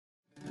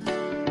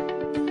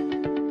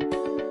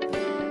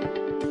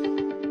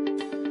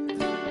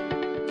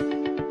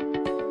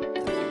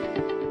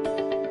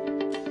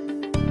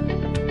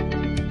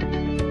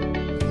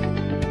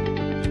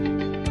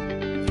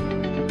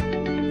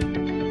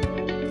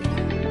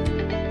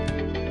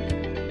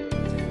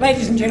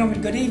Ladies and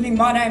gentlemen, good evening.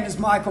 My name is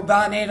Michael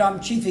Barnett.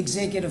 I'm Chief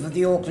Executive of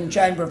the Auckland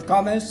Chamber of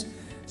Commerce.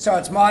 So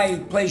it's my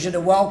pleasure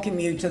to welcome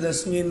you to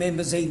this new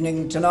members'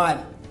 evening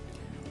tonight.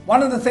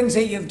 One of the things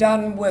that you've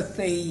done with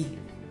the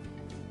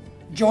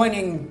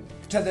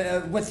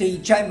with the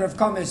Chamber of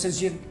Commerce is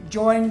you've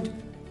joined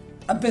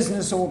a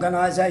business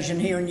organisation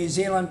here in New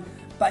Zealand,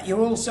 but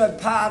you're also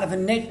part of a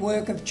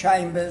network of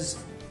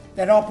chambers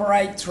that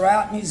operate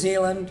throughout New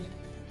Zealand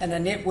and a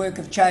network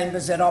of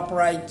chambers that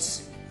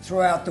operates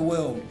throughout the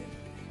world.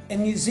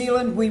 In New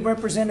Zealand, we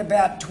represent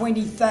about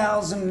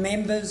 20,000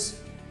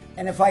 members,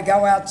 and if I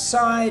go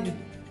outside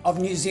of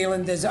New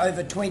Zealand, there's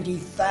over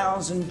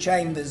 20,000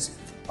 chambers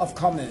of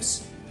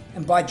commerce.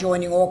 And by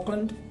joining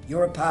Auckland,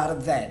 you're a part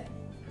of that.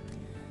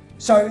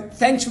 So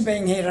thanks for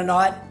being here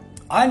tonight.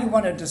 I only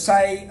wanted to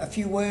say a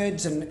few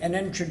words and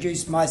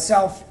introduce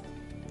myself,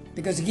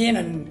 because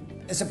again,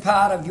 as a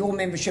part of your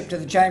membership to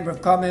the Chamber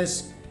of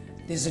Commerce,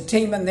 there's a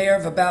team in there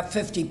of about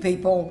 50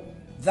 people.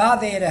 They're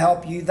there to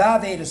help you, they're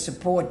there to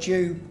support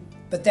you,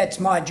 but that's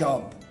my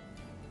job.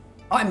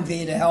 I'm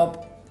there to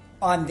help,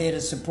 I'm there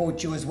to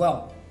support you as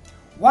well.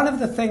 One of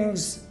the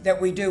things that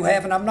we do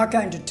have, and I'm not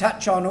going to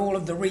touch on all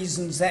of the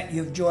reasons that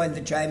you've joined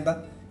the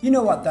Chamber, you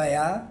know what they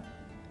are.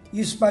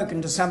 You've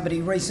spoken to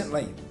somebody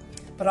recently.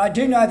 But I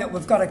do know that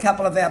we've got a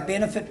couple of our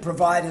benefit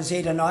providers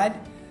here tonight.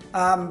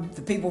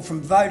 The people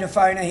from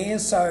Vodafone are here,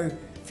 so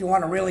if you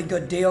want a really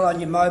good deal on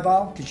your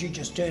mobile, because you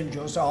just turned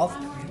yours off.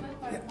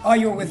 Oh,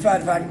 you're with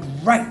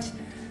Vodafone, great.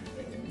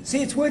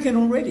 See, it's working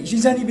already.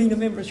 She's only been a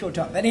member a short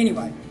time. But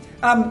anyway,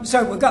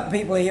 so we've got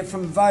people here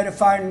from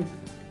Vodafone.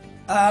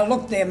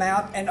 Look them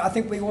out. And I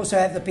think we also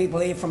have the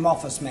people here from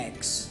Office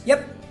Max.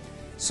 Yep.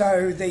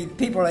 So the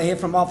people are here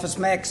from Office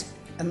Max,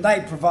 and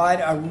they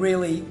provide a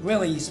really,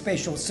 really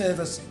special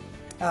service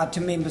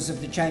to members of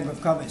the Chamber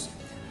of Commerce.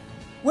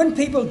 When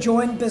people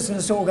join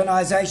business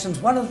organisations,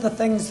 one of the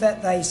things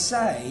that they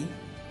say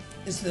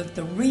is that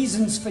the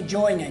reasons for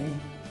joining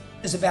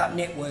is about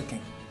networking.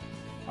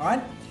 All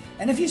right?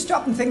 And if you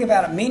stop and think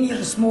about it, many of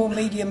the small,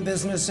 medium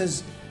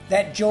businesses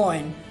that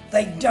join,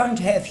 they don't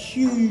have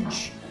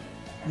huge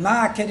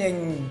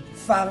marketing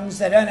funds.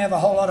 They don't have a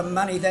whole lot of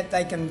money that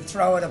they can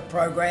throw at a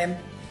program.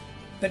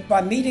 But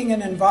by meeting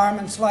in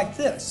environments like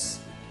this,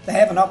 they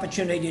have an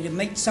opportunity to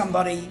meet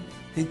somebody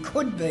who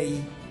could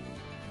be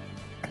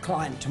a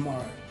client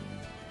tomorrow.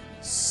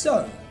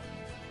 So,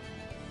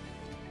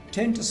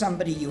 turn to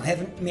somebody you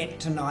haven't met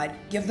tonight,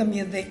 give them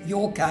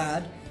your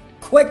card,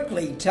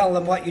 quickly tell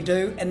them what you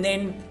do, and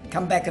then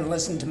come back and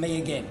listen to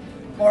me again.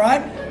 All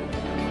right?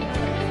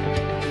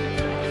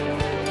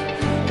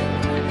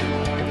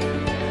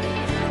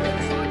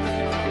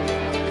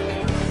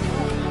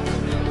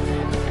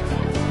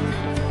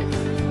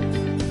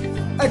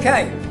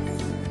 Okay.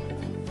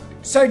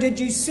 So did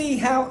you see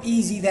how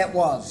easy that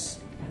was?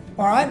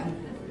 All right?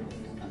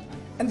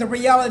 And the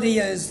reality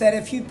is that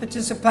if you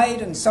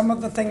participate in some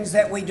of the things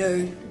that we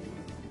do,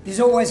 there's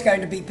always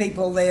going to be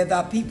people there. There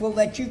are people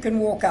that you can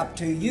walk up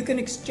to. You can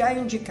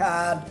exchange a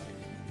card,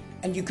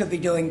 and you could be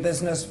doing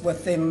business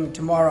with them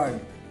tomorrow.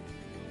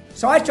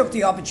 So I took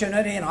the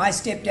opportunity, and I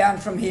stepped down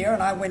from here,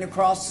 and I went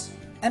across,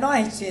 and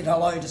I said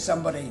hello to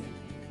somebody.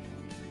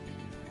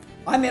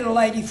 I met a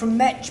lady from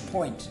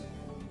Matchpoint.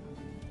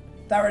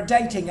 They're a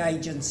dating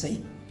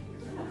agency.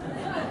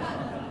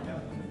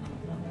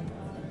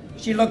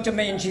 She looked at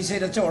me and she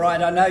said, "It's all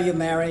right, I know you're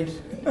married."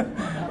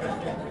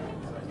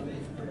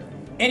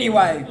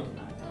 Anyway,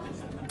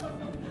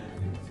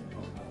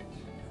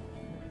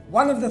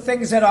 one of the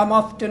things that I'm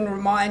often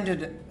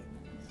reminded,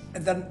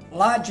 the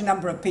large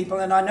number of people,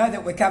 and I know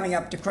that we're coming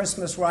up to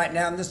Christmas right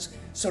now, and this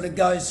sort of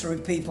goes through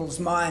people's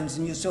minds,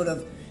 and you sort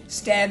of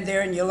stand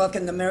there and you look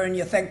in the mirror and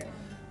you think,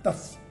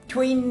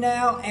 between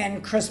now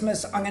and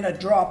Christmas, I'm going to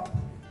drop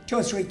 2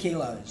 or 3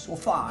 kilos, or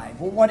 5,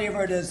 or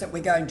whatever it is that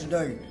we're going to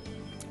do.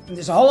 And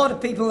there's a whole lot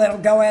of people that'll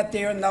go out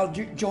there and they'll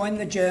join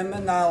the gym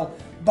and they'll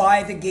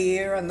buy the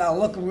gear and they'll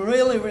look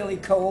really, really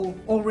cool,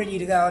 all ready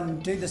to go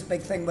and do this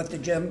big thing with the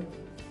gym.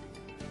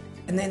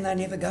 And then they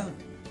never go.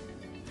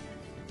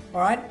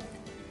 All right?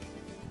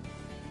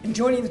 And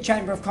joining the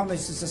Chamber of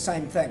Commerce is the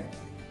same thing.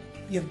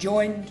 You've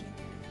joined,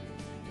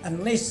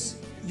 unless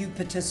you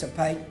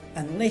participate,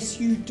 unless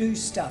you do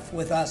stuff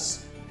with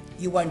us,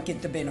 you won't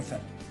get the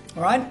benefit.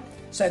 All right?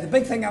 So the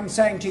big thing I'm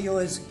saying to you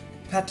is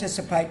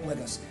participate with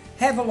us.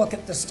 Have a look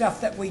at the stuff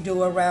that we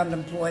do around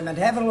employment.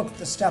 Have a look at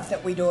the stuff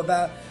that we do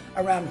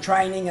around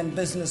training and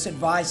business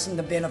advice and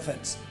the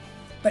benefits.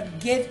 But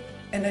get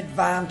an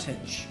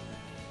advantage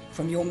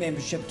from your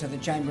membership to the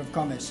Chamber of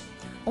Commerce.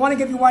 I want to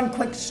give you one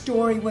quick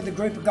story with a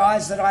group of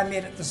guys that I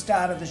met at the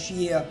start of this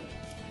year.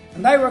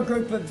 And they were a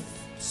group of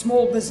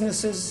small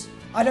businesses.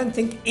 I don't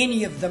think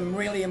any of them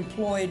really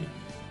employed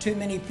too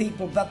many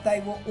people, but they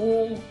were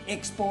all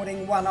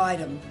exporting one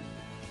item,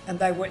 and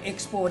they were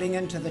exporting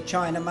into the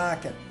China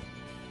market.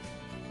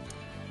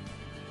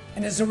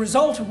 And as a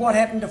result of what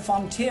happened to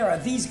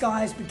Fonterra, these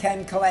guys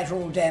became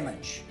collateral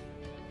damage.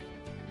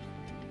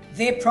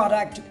 Their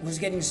product was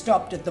getting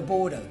stopped at the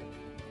border.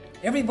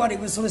 Everybody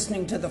was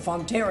listening to the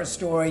Fonterra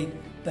story,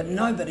 but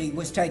nobody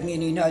was taking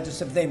any notice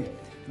of them.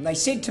 And they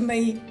said to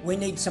me, we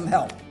need some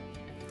help.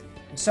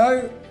 And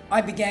so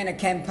I began a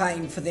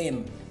campaign for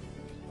them.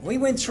 We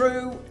went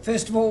through,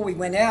 first of all, we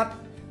went out,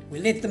 we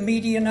let the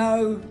media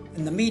know,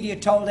 and the media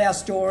told our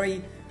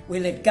story.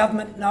 We let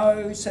government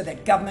know so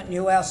that government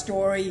knew our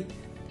story.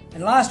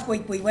 And last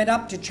week we went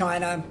up to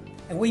China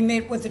and we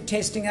met with the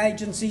testing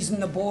agencies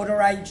and the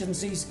border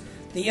agencies,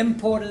 the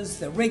importers,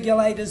 the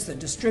regulators, the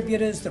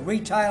distributors, the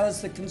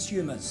retailers, the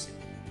consumers.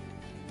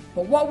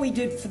 But what we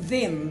did for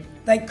them,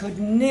 they could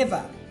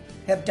never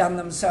have done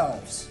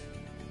themselves.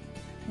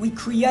 We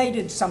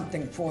created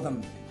something for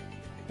them.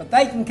 But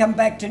they can come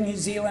back to New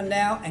Zealand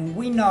now, and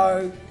we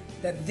know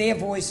that their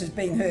voice is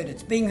being heard.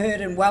 It's being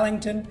heard in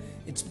Wellington,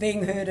 it's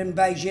being heard in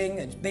Beijing,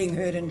 it's being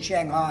heard in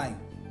Shanghai.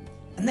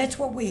 And that's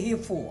what we're here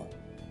for.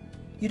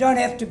 You don't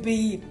have to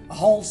be a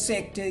whole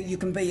sector, you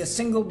can be a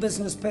single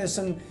business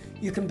person,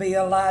 you can be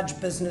a large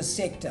business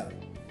sector.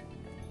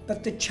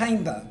 But the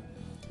Chamber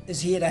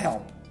is here to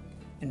help.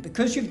 And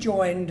because you've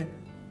joined,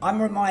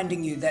 I'm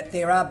reminding you that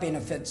there are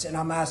benefits, and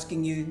I'm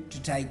asking you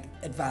to take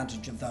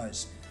advantage of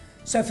those.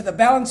 So for the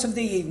balance of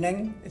the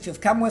evening, if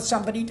you've come with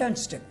somebody, don't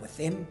stick with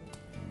them.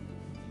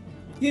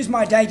 Use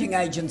my dating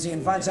agency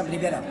and find somebody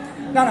better.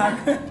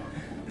 No.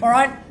 All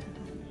right?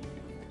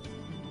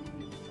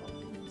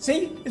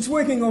 See, it's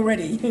working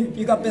already.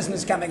 You've got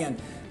business coming in.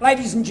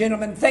 Ladies and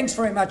gentlemen, thanks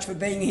very much for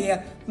being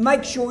here.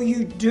 Make sure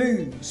you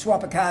do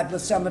swap a card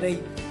with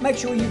somebody. Make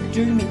sure you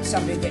do meet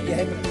somebody that you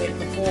haven't met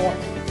before,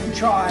 and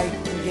try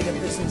and get a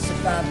business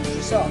advantage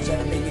yourselves out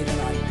of being here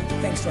tonight.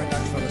 Thanks very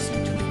much for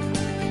listening to me.